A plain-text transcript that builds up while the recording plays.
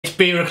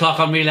Beer O'Clock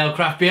on Real Ale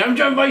Craft Beer. I'm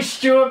joined by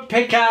Stuart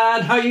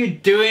Pickard. How you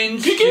doing,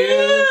 Stu?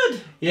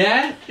 Good.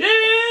 Yeah? Yeah,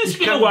 it's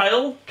been a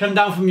while. Come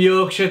down from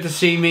Yorkshire to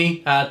see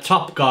me.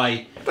 Top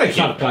guy. Thank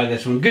you. Top guy,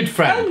 this one. Good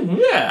friend.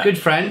 Yeah. Good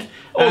friend.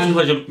 Always a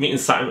pleasure meeting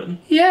Simon.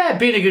 Yeah,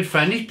 being a good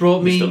friend. He's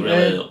brought me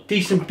really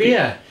decent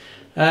beer.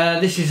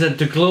 This is a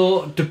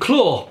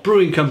Duclaw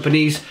Brewing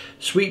Company's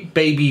Sweet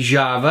Baby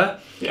Java.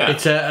 Yeah.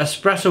 It's a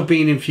espresso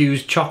bean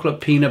infused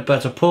chocolate peanut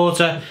butter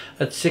porter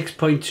at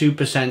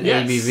 6.2%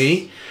 Yes.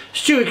 ABV.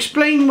 Stu,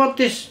 explain what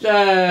this...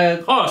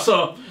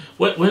 So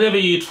whenever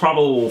you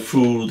travel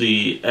through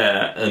the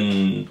air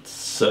and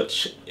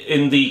such,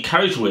 in the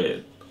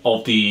carriageway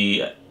of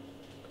the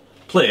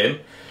plane,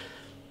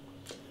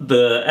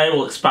 the air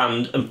will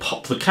expand and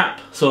pop the cap.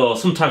 So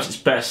sometimes it's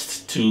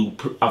best to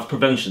have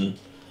prevention.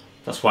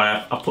 That's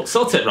why I put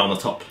sellotape around the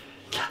top.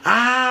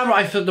 Ah,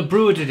 right, I thought the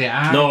brewer did it.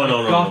 No.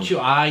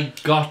 I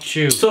got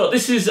you. So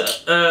this is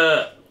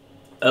a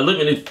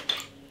limited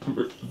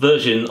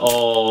version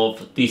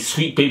of the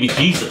Sweet Baby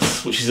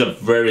Jesus, which is a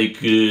very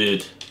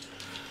good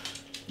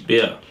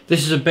beer.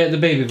 This is the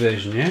baby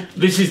version, yeah?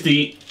 This is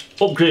the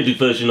upgraded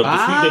version of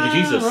the Sweet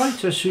Baby Jesus. Right,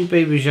 so Sweet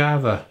Baby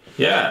Java.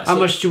 Yeah. How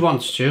much do you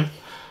want, Stu?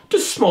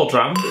 Just a small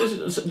dram,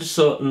 just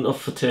so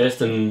enough for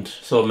taste, and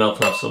so Mel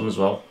can have some as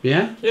well.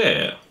 Yeah?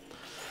 Yeah.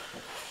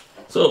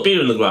 So beer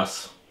in the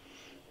glass.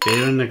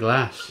 Beer in the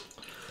glass.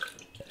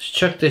 Let's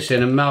chuck this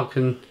in, and Mel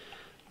can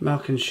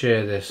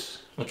share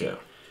this. Okay.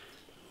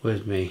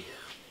 With me.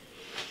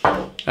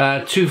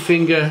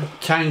 2-finger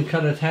tan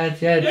coloured head,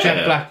 yeah,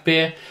 jet black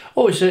beer.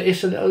 Oh, it's a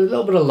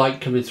little bit of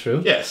light coming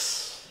through.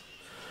 Yes.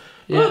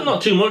 Yeah. Well,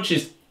 not too much.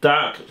 It's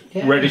dark,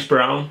 reddish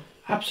brown.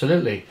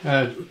 Absolutely.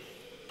 But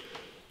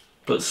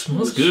it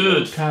smells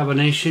good.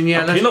 Carbonation,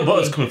 yeah. Peanut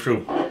butter's coming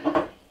through.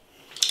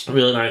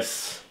 Really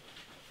nice.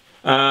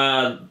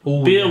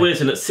 Beer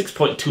weighs in at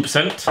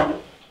 6.2%.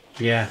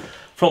 Yeah.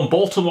 From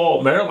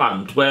Baltimore,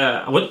 Maryland,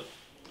 where I went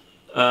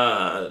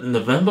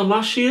November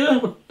last year.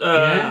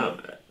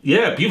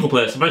 Yeah, beautiful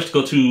place. I managed to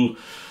go to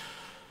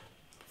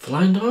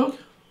Flying Dog.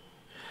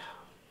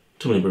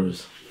 Too many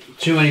breweries.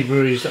 Too many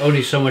breweries,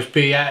 only so much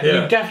beer.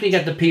 Yeah. You definitely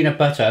get the peanut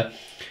butter.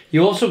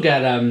 You also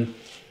get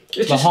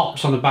the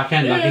hops on the back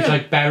end. Like it's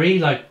like berry,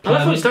 like plums.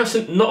 I thought it's nice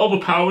and not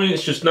overpowering.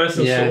 It's just nice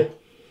and subtle.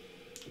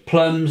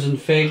 Plums and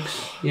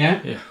figs.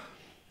 Yeah. Yeah.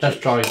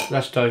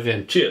 Let's dive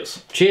in.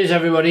 Cheers. Cheers,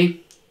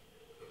 everybody.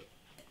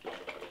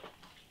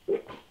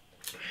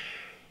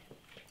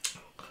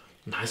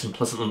 Nice and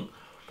pleasant.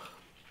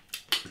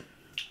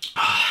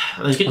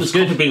 And he's getting those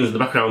coffee beans in the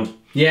background.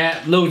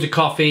 Yeah, loads of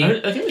coffee.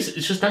 I think it's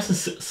just nice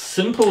and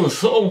simple and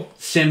subtle.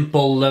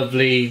 Simple,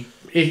 lovely.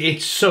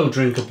 It's so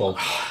drinkable.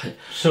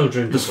 So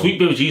drinkable. The Sweet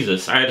Baby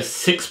Jesus, I had a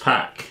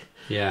 6-pack.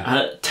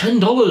 Yeah.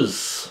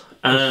 $10.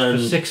 And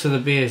for 6 of the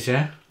beers,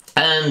 yeah?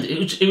 And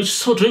it was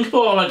so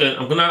drinkable. I'm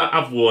going to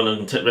have one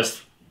and take the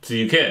rest to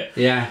the UK.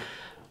 Yeah.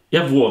 You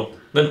have one,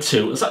 then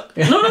 2. It's like,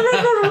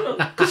 no.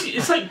 Because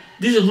it's like,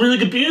 these are really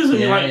good beers. And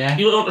you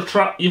want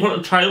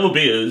to try other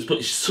beers, but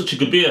it's such a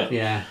good beer.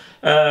 Yeah.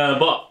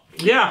 But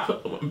yeah,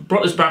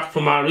 brought this back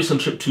from our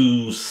recent trip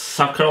to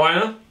South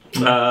Carolina.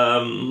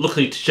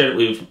 Luckily to share it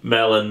with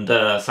Mel and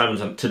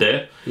Simon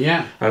today.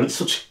 Yeah. And it's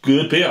such a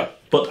good beer.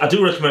 But I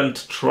do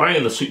recommend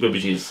trying the Sweet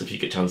Baby Jesus if you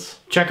get a chance.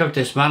 Check out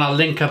this, man. I'll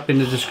link up in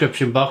the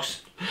description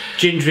box.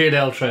 Ginger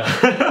Ale Trail.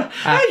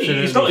 Hey,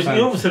 you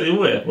almost said it the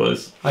way,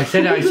 was. I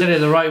said it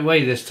the right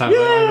way this time.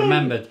 I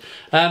remembered.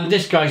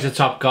 This guy's a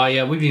top guy.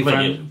 Yeah, we've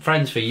been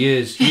friends for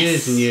years and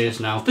years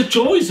now. The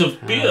joys of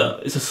beer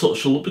is a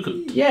social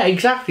lubricant. Yeah,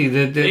 exactly.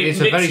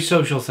 It's a very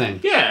social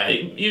thing. Yeah,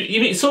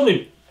 you meet so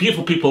many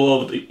beautiful people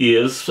over the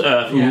years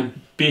from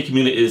beer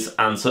communities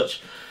and such.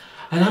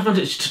 And I've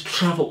managed to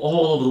travel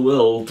all over the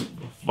world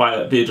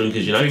via Beer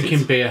Drinkers United.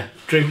 Drinking beer.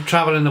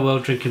 Travelling the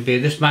world drinking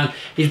beer. This man,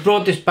 he's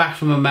brought this back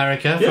from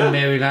America, from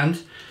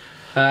Maryland.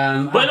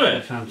 But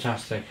anyway.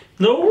 Fantastic.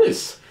 No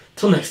worries.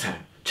 Till next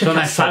time. Check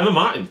out Simon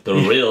Martin, the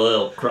Real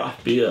Ale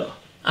Craft Beer.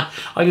 I'm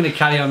going to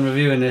carry on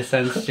reviewing this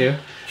then, Stu.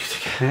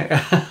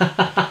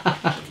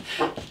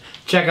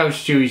 Check out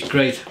Stu, he's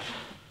great.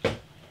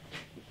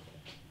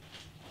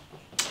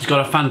 He's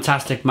got a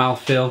fantastic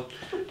mouthfeel.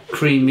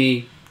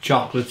 Creamy,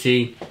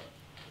 chocolatey.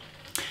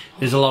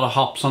 There's a lot of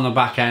hops on the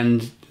back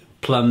end,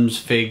 plums,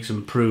 figs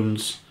and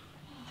prunes.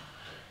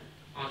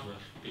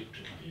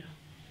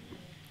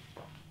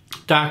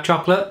 Dark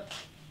chocolate,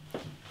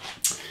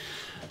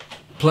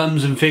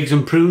 plums and figs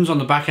and prunes on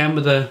the back end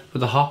with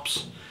the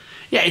hops.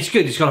 Yeah, it's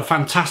good. It's got a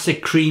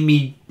fantastic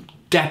creamy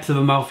depth of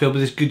a mouthfeel, but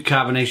this good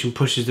carbonation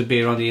pushes the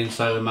beer on the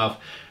inside of the mouth,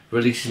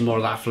 releases more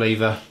of that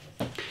flavour.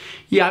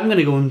 Yeah, I'm going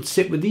to go and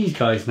sit with these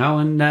guys now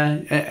and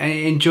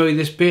enjoy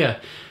this beer.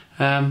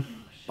 I'm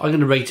going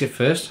to rate it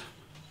first.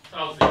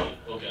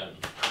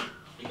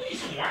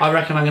 I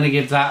reckon I'm going to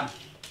give that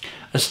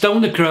a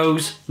Stone the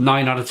Crows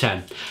 9 out of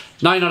 10.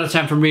 9 out of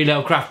 10 from Real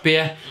Ale Craft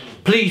Beer.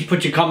 Please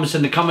put your comments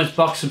in the comments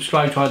box,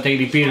 subscribe to our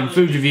daily beer and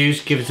food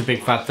reviews, give us a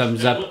big fat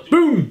thumbs up.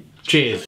 Boom! Cheers.